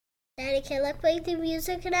Daddy, can I play the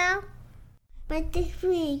music now? Where did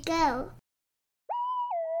we go?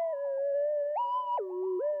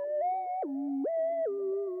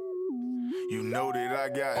 You know that I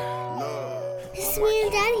got love. This is me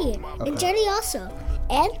and Daddy here, and Jenny also.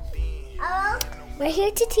 And we're here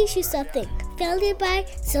to teach you something. Founded by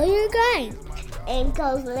Sow Your Grind. And it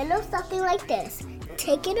goes a little something like this.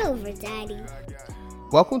 Take it over, Daddy.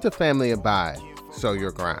 Welcome to Family Abide, Sow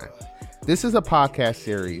Your Grind. This is a podcast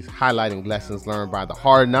series highlighting lessons learned by the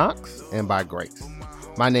hard knocks and by grace.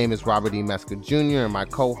 My name is Robert E. Meska Jr. and my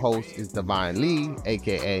co-host is Divine Lee,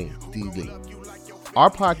 aka D. Lee.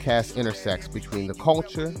 Our podcast intersects between the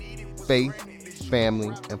culture, faith,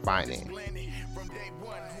 family, and finance.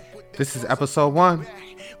 This is episode 1,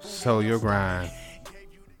 Sow Your Grind.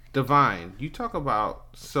 Divine, you talk about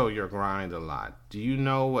sow your grind a lot. Do you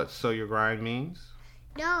know what sow your grind means?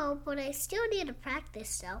 No, but I still need to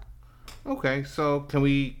practice, though. Okay, so can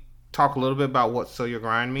we talk a little bit about what sow your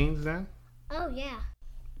grind means then? Oh, yeah.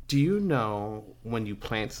 Do you know when you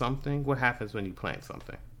plant something, what happens when you plant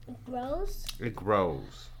something? It grows. It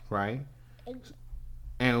grows, right?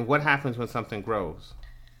 And what happens when something grows?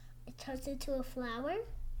 It turns into a flower.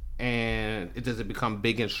 And does it become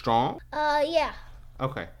big and strong? Yeah.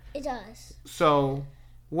 Okay. It does. So,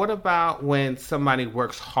 what about when somebody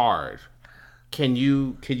works hard? Can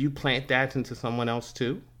you plant that into someone else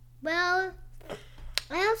too? Well,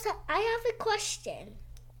 I have a question.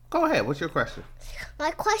 Go ahead. What's your question?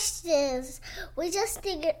 My question is, we just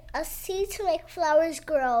need a seed to make flowers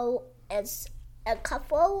grow and a cup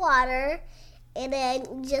full of water, and then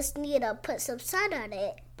we just need to put some sun on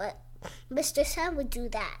it. But Mr. Sun would do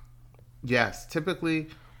that. Yes. Typically,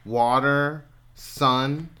 water,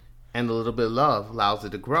 sun, and a little bit of love allows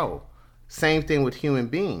it to grow. Same thing with human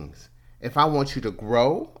beings. If I want you to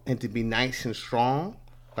grow and to be nice and strong,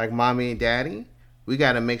 like mommy and daddy, we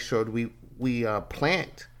got to make sure we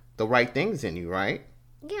plant the right things in you, right?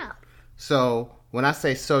 Yeah. So when I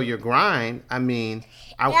say sow your grind, I mean...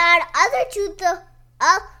 and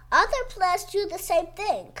other plants do the same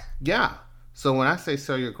thing. Yeah. So when I say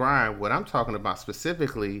sow your grind, what I'm talking about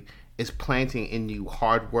specifically is planting in you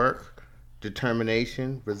hard work,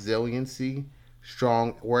 determination, resiliency,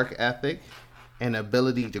 strong work ethic, and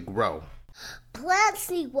ability to grow. Plants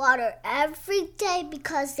need water every day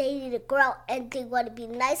because they need to grow and they want to be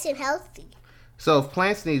nice and healthy. So if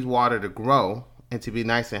plants need water to grow and to be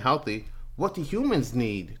nice and healthy, what do humans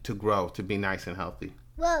need to grow to be nice and healthy?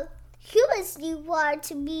 Well, humans need water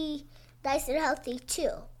to be nice and healthy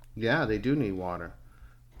too. Yeah, they do need water.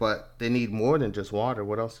 But they need more than just water.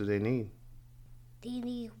 What else do they need? They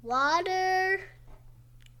need water,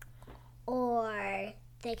 or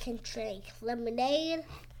they can drink lemonade.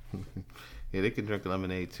 Yeah, they can drink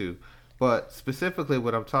lemonade too. But specifically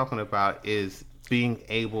what I'm talking about is being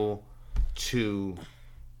able to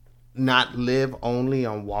not live only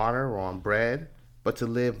on water or on bread, but to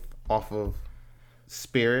live off of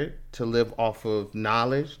spirit, to live off of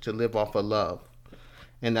knowledge, to live off of love.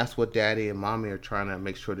 And that's what daddy and mommy are trying to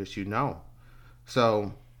make sure that you know.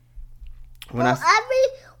 So when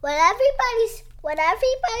everybody's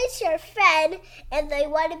your friend and they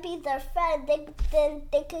want to be their friend, then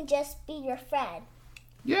they can just be your friend.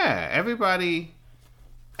 Yeah, everybody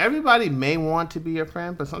may want to be your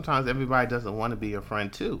friend, but sometimes everybody doesn't want to be your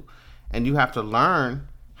friend too. And you have to learn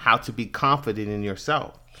how to be confident in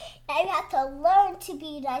yourself. And you have to learn to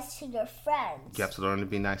be nice to your friends. You have to learn to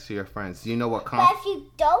be nice to your friends. You know what? But if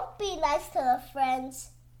you don't be nice to the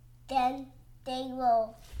friends, then they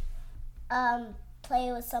will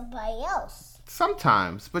play with somebody else.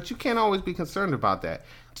 Sometimes, but you can't always be concerned about that.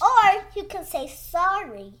 Or you can say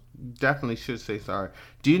sorry. Definitely should say sorry.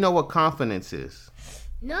 Do you know what confidence is?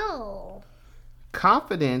 No.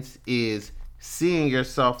 Confidence is seeing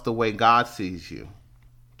yourself the way God sees you.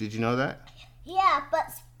 Did you know that? Yeah, but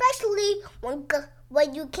especially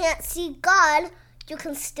when you can't see God, you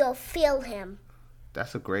can still feel Him.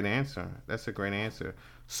 That's a great answer.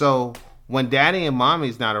 So when daddy and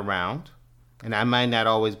mommy's not around, and I might not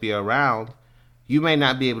always be around, you may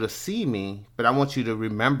not be able to see me, but I want you to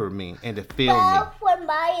remember me and to feel me. Well, when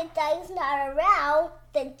mommy and daddy's not around,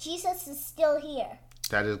 then Jesus is still here.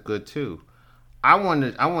 That is good too. I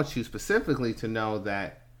want you specifically to know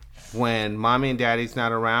that when mommy and daddy's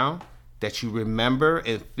not around, that you remember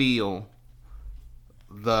and feel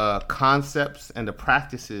the concepts and the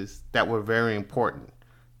practices that were very important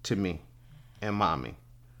to me and mommy.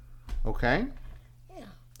 Okay? Yeah.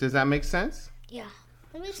 Does that make sense? Yeah.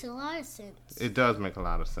 It makes a lot of sense. It does make a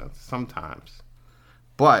lot of sense sometimes.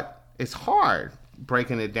 But it's hard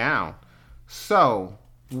breaking it down. So,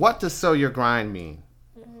 what does sow your grind mean?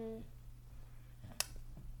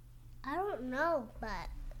 don't know, but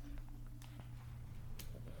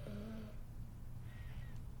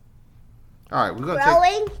All right, we're going to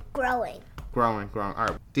growing. Growing. All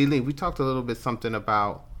right. D-Lee, we talked a little bit something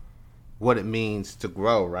about what it means to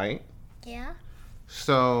grow, right? Yeah.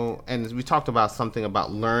 So, and we talked about something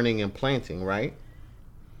about learning and planting, right?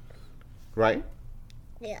 Right?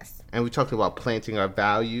 Yes. And we talked about planting our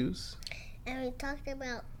values. And we talked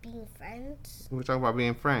about being friends. We talked about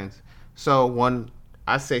being friends. So when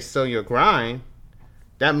I say sow your grind,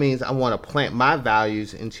 that means I want to plant my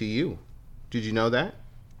values into you. Did you know that?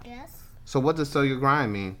 Yes. So what does sow your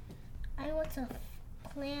grind mean? I want to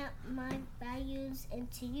plant my values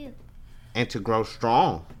into you. And to grow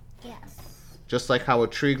strong. Yes. Just like how a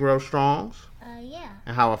tree grows strong. Yeah.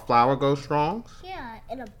 And how a flower grows strong. Yeah,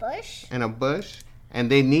 in a bush. In a bush. And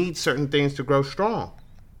they need certain things to grow strong.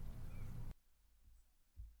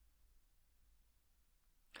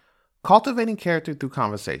 Cultivating character through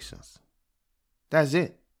conversations. That's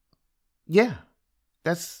it. Yeah,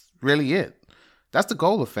 that's really it. That's the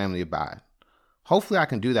goal of Family Abide. Hopefully I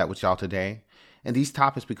can do that with y'all today, and these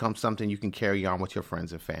topics become something you can carry on with your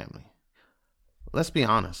friends and family. Let's be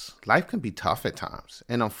honest, life can be tough at times,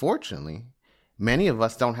 and unfortunately, many of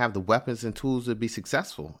us don't have the weapons and tools to be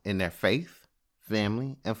successful in their faith,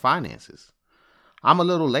 family, and finances. I'm a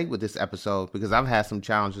little late with this episode because I've had some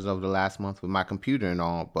challenges over the last month with my computer and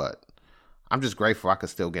all, but I'm just grateful I could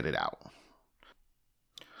still get it out.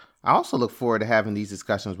 I also look forward to having these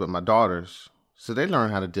discussions with my daughters so they learn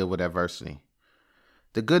how to deal with adversity.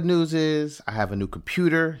 The good news is I have a new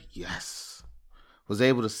computer. Yes. Was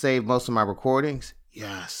able to save most of my recordings.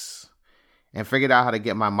 Yes. And figured out how to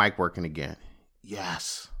get my mic working again.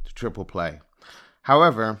 Yes. The triple play.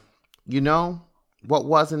 However, you know what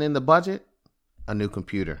wasn't in the budget? A new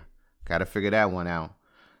computer. Got to figure that one out.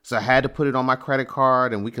 So I had to put it on my credit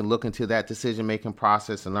card, and we can look into that decision-making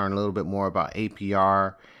process and learn a little bit more about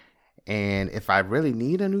APR and if I really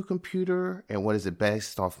need a new computer and what is it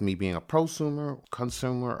based off me being a prosumer,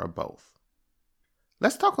 consumer, or both.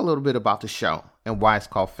 Let's talk a little bit about the show and why it's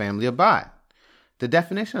called Family Abide. The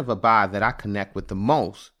definition of abide that I connect with the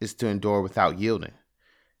most is to endure without yielding.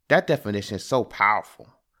 That definition is so powerful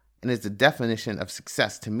and is the definition of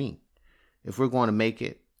success to me. If we're going to make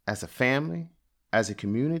it as a family, as a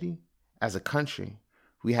community, as a country,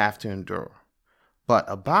 we have to endure. But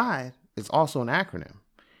abide is also an acronym.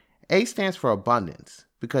 A stands for abundance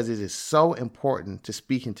because it is so important to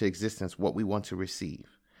speak into existence what we want to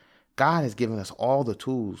receive. God has given us all the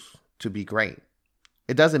tools to be great.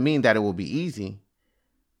 It doesn't mean that it will be easy,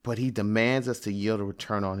 but He demands us to yield a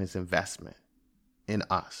return on His investment in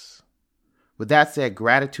us. With that said,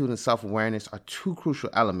 gratitude and self-awareness are two crucial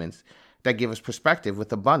elements that give us perspective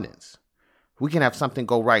with abundance. We can have something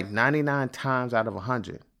go right 99 times out of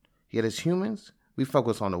 100. Yet as humans, we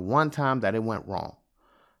focus on the one time that it went wrong.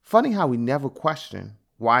 Funny how we never question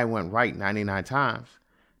why it went right 99 times.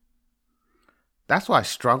 That's why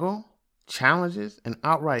struggle, challenges, and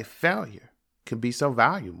outright failure can be so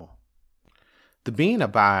valuable. The being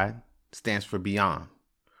abide stands for beyond.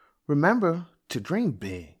 Remember to dream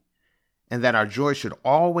big, and that our joy should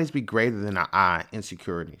always be greater than our I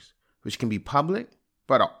insecurities, which can be public,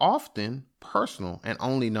 but are often personal and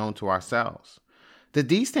only known to ourselves. The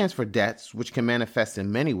D stands for debts, which can manifest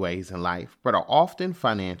in many ways in life, but are often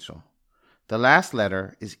financial. The last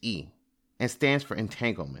letter is E and stands for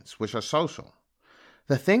entanglements, which are social.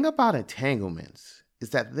 The thing about entanglements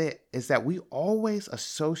is that we always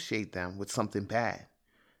associate them with something bad.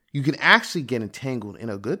 You can actually get entangled in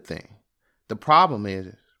a good thing. The problem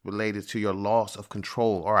is related to your loss of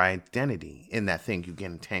control or identity in that thing you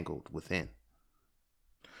get entangled within.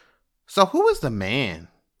 So who is the man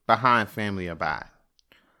behind Family Abide?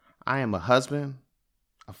 I am a husband,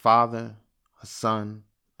 a father, a son,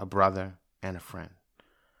 a brother, and a friend.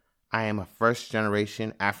 I am a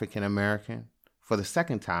first-generation African American for the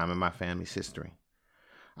second time in my family's history.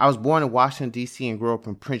 I was born in Washington, D.C. and grew up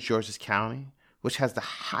in Prince George's County, which has the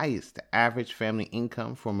highest average family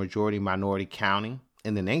income for a majority-minority county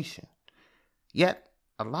in the nation. Yet,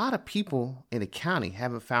 a lot of people in the county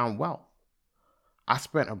haven't found wealth. I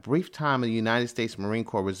spent a brief time in the United States Marine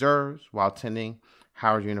Corps Reserves while attending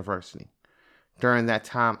Howard University. During that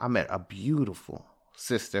time, I met a beautiful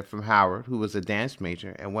sister from Howard who was a dance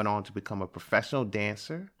major and went on to become a professional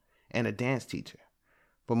dancer and a dance teacher.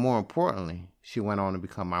 But more importantly, she went on to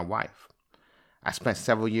become my wife. I spent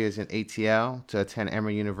several years in ATL to attend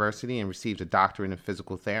Emory University and received a doctorate in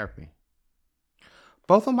physical therapy.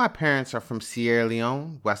 Both of my parents are from Sierra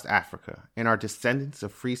Leone, West Africa, and are descendants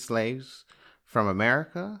of free slaves from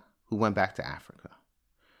America who went back to Africa.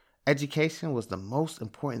 Education was the most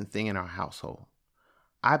important thing in our household.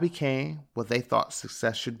 I became what they thought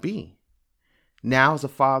success should be. Now, as a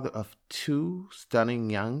father of 2 stunning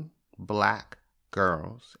young black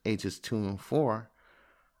girls, ages 2 and 4,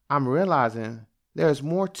 I'm realizing there is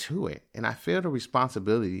more to it, and I feel the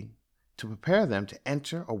responsibility to prepare them to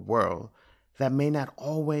enter a world that may not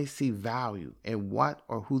always see value in what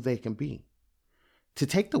or who they can be. To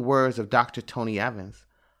take the words of Dr. Tony Evans,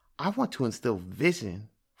 I want to instill vision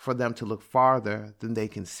for them to look farther than they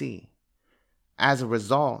can see. As a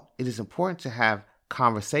result, it is important to have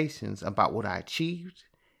conversations about what I achieved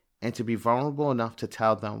and to be vulnerable enough to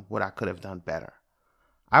tell them what I could have done better.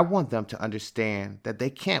 I want them to understand that they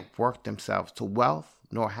can't work themselves to wealth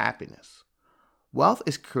nor happiness. Wealth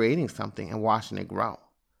is creating something and watching it grow.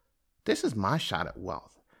 This is my shot at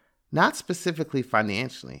wealth, not specifically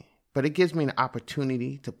financially, but it gives me an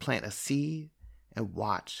opportunity to plant a seed and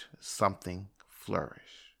watch something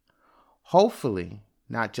flourish. Hopefully,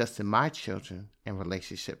 not just in my children and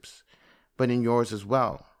relationships, but in yours as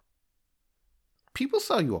well. People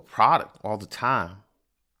sell you a product all the time,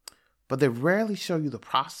 but they rarely show you the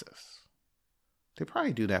process. They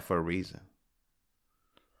probably do that for a reason.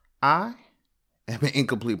 I am an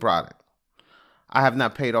incomplete product. I have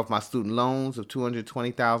not paid off my student loans of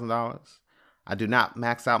 $220,000. I do not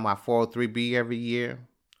max out my 403B every year.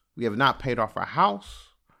 We have not paid off our house.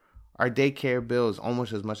 Our daycare bill is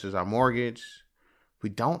almost as much as our mortgage. We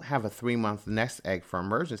don't have a 3-month nest egg for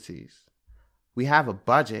emergencies. We have a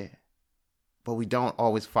budget, but we don't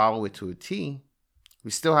always follow it to a T.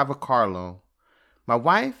 We still have a car loan. My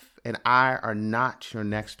wife and I are not your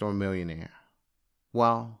next door millionaire.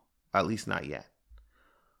 Well, at least not yet.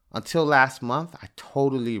 Until last month, I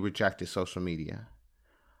totally rejected social media.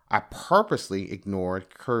 I purposely ignored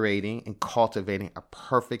curating and cultivating a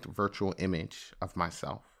perfect virtual image of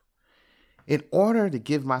myself in order to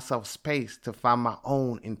give myself space to find my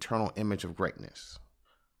own internal image of greatness.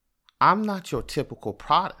 I'm not your typical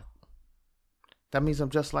product. That means I'm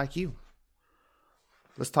just like you.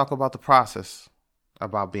 Let's talk about the process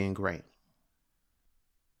about being great.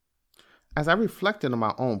 As I reflected on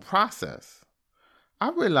my own process, I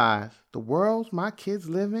realized the world my kids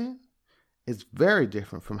live in is very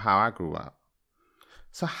different from how I grew up.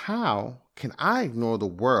 So how can I ignore the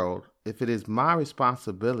world if it is my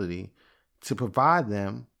responsibility to provide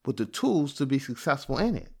them with the tools to be successful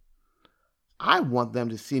in it? I want them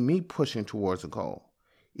to see me pushing towards a goal,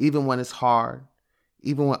 even when it's hard,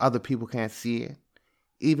 even when other people can't see it,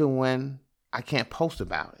 even when I can't post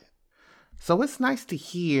about it. So it's nice to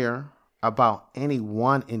hear about any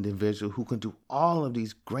one individual who can do all of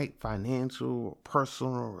these great financial, or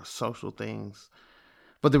personal, or social things.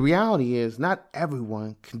 But the reality is not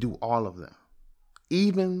everyone can do all of them.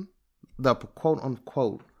 Even the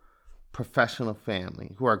quote-unquote professional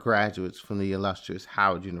family who are graduates from the illustrious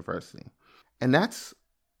Howard University. And that's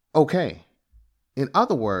okay. In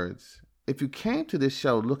other words, if you came to this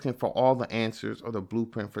show looking for all the answers or the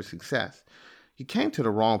blueprint for success, you came to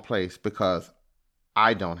the wrong place because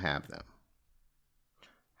I don't have them.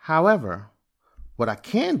 However, what I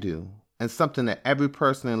can do, and something that every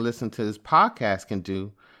person that listens to this podcast can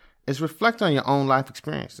do, is reflect on your own life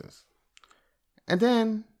experiences. And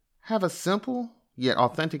then have a simple yet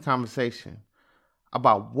authentic conversation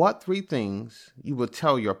about what 3 things you would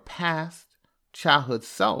tell your past childhood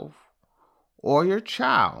self or your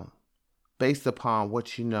child based upon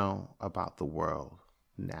what you know about the world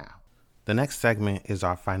now. The next segment is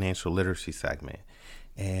our financial literacy segment.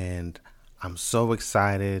 And I'm so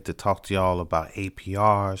excited to talk to y'all about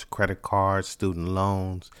APRs, credit cards, student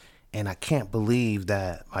loans. And I can't believe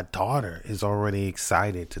that my daughter is already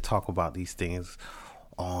excited to talk about these things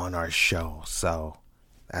on our show. So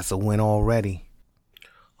that's a win already.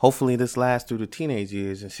 Hopefully this lasts through the teenage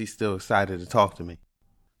years and she's still excited to talk to me.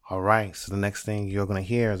 All right, so the next thing you're going to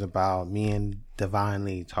hear is about me and Divine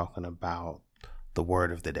Lee talking about the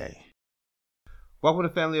word of the day. Welcome to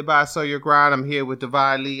Family About Sow Your Grind. I'm here with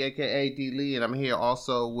Divine Lee, a.k.a. D. Lee, and I'm here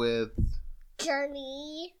also with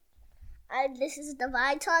Journey. This is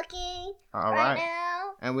Divine talking All right right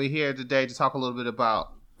now. And we're here today to talk a little bit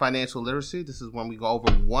about financial literacy. This is when we go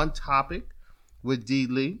over one topic with D.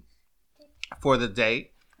 Lee for the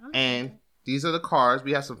day. And these are the cards.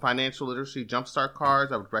 We have some financial literacy jumpstart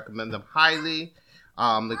cards. I would recommend them highly.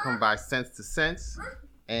 They come by cents to cents.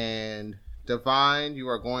 And Divine, you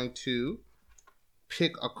are going to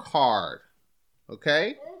pick a card.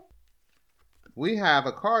 Okay? We have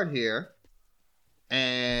a card here.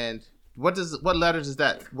 And what letter does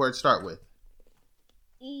that word start with?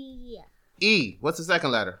 E. E. What's the second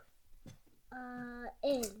letter?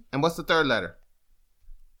 N. And what's the third letter?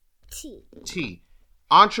 T. T.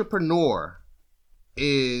 Entrepreneur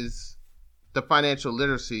is the financial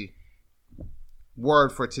literacy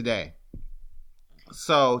word for today.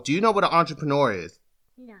 So, do you know what an entrepreneur is?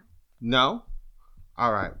 No. No?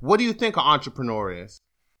 All right. What do you think an entrepreneur is?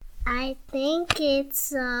 I think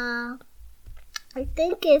it's a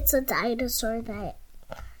dinosaur that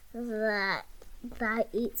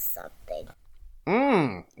eats something.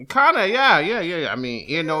 Kind of, yeah. I mean,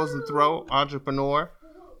 ear, nose, and throat, entrepreneur.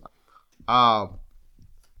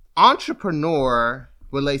 Entrepreneur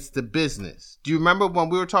relates to business. Do you remember when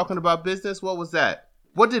we were talking about business? What was that?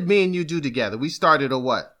 What did me and you do together? We started a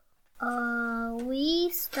what? We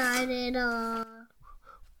started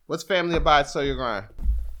What's Family Abide, Sow Your Grind?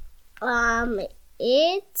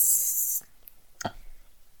 It's...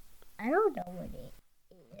 I don't know what it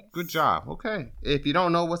is. Good job. Okay. If you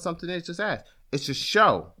don't know what something is, just ask. It's a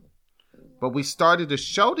show. But we started a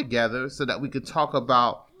show together so that we could talk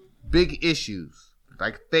about big issues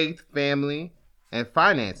like faith, family, and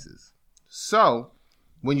finances. So,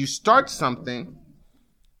 when you start something,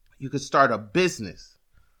 you could start a business.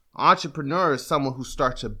 Entrepreneur is someone who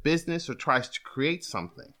starts a business or tries to create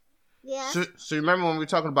something. Yeah. So you remember when we were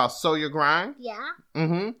talking about Sow Your Grind? Yeah.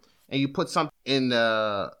 And you put something in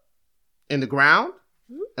the ground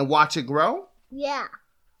and watch it grow? Yeah.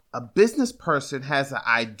 A business person has an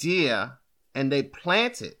idea and they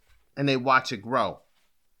plant it and they watch it grow.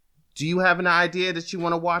 Do you have an idea that you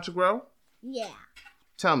want to watch grow? Yeah.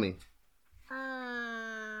 Tell me.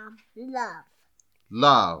 Love.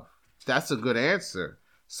 Love. That's a good answer.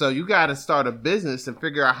 So you got to start a business and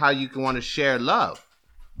figure out how you can want to share love.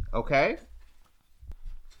 Okay?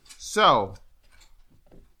 So,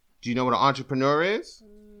 do you know what an entrepreneur is?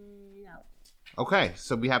 No. Okay,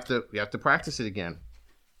 so we have to practice it again.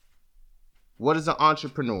 What is an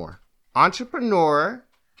entrepreneur? Entrepreneur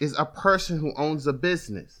is a person who owns a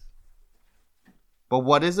business. But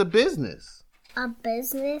what is a business? A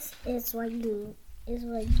business is when you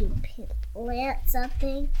plant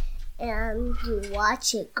something and you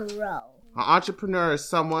watch it grow. An entrepreneur is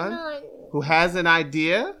someone who has an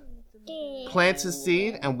idea, plants a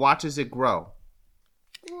seed, and watches it grow.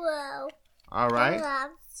 Whoa. All right? I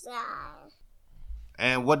love that.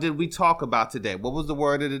 And what did we talk about today? What was the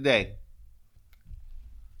word of the day?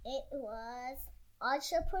 It was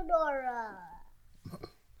entrepreneur.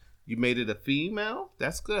 You made it a female?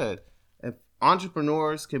 That's good. And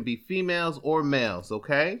entrepreneurs can be females or males,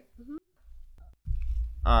 okay?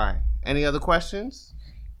 All right. Any other questions?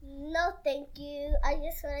 No, thank you. I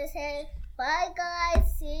just want to say bye,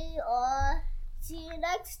 guys. See you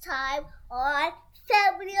next time on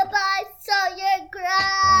Family Abide, Sow Your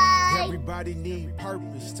Grind. Everybody need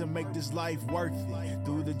purpose to make this life worth it.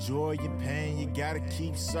 Through the joy and pain, you gotta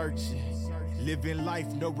keep searching. Living life,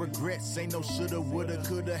 no regrets. Ain't no shoulda, woulda,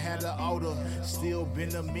 coulda, had an altar. Still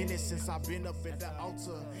been a minute since I've been up at the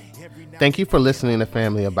altar. Thank you for listening to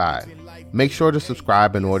Family Abide. Make sure to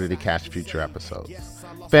subscribe in order to catch future episodes.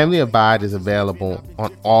 Family Abide is available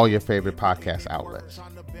on all your favorite podcast outlets.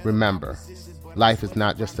 Remember, life is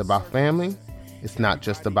not just about family. It's not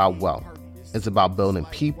just about wealth. It's about building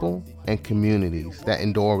people and communities that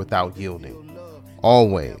endure without yielding.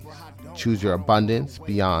 Always choose your abundance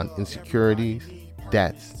beyond insecurities,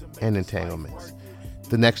 debts, and entanglements.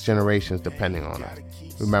 The next generation is depending on us.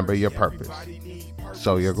 Remember your purpose.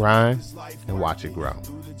 Sow your grind and watch it grow.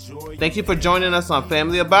 Thank you for joining us on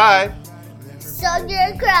Family Abide. Sow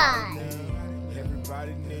Your Grind.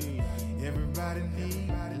 Everybody need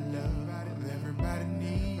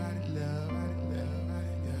love.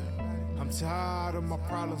 I'm tired of my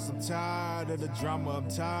problems, I'm tired of the drama, I'm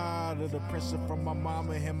tired of the pressure from my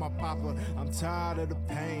mama and my papa. I'm tired of the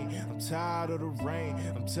pain, I'm tired of the rain,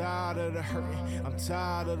 I'm tired of the hurting, I'm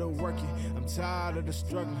tired of the working, I'm tired of the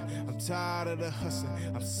struggling, I'm tired of the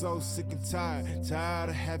hustling. I'm so sick and tired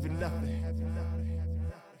of having nothing.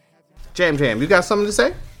 Jam, you got something to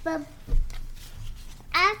say? But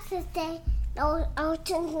after that, I'll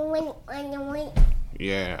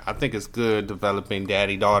Yeah, I think it's good developing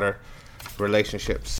daddy-daughter relationships.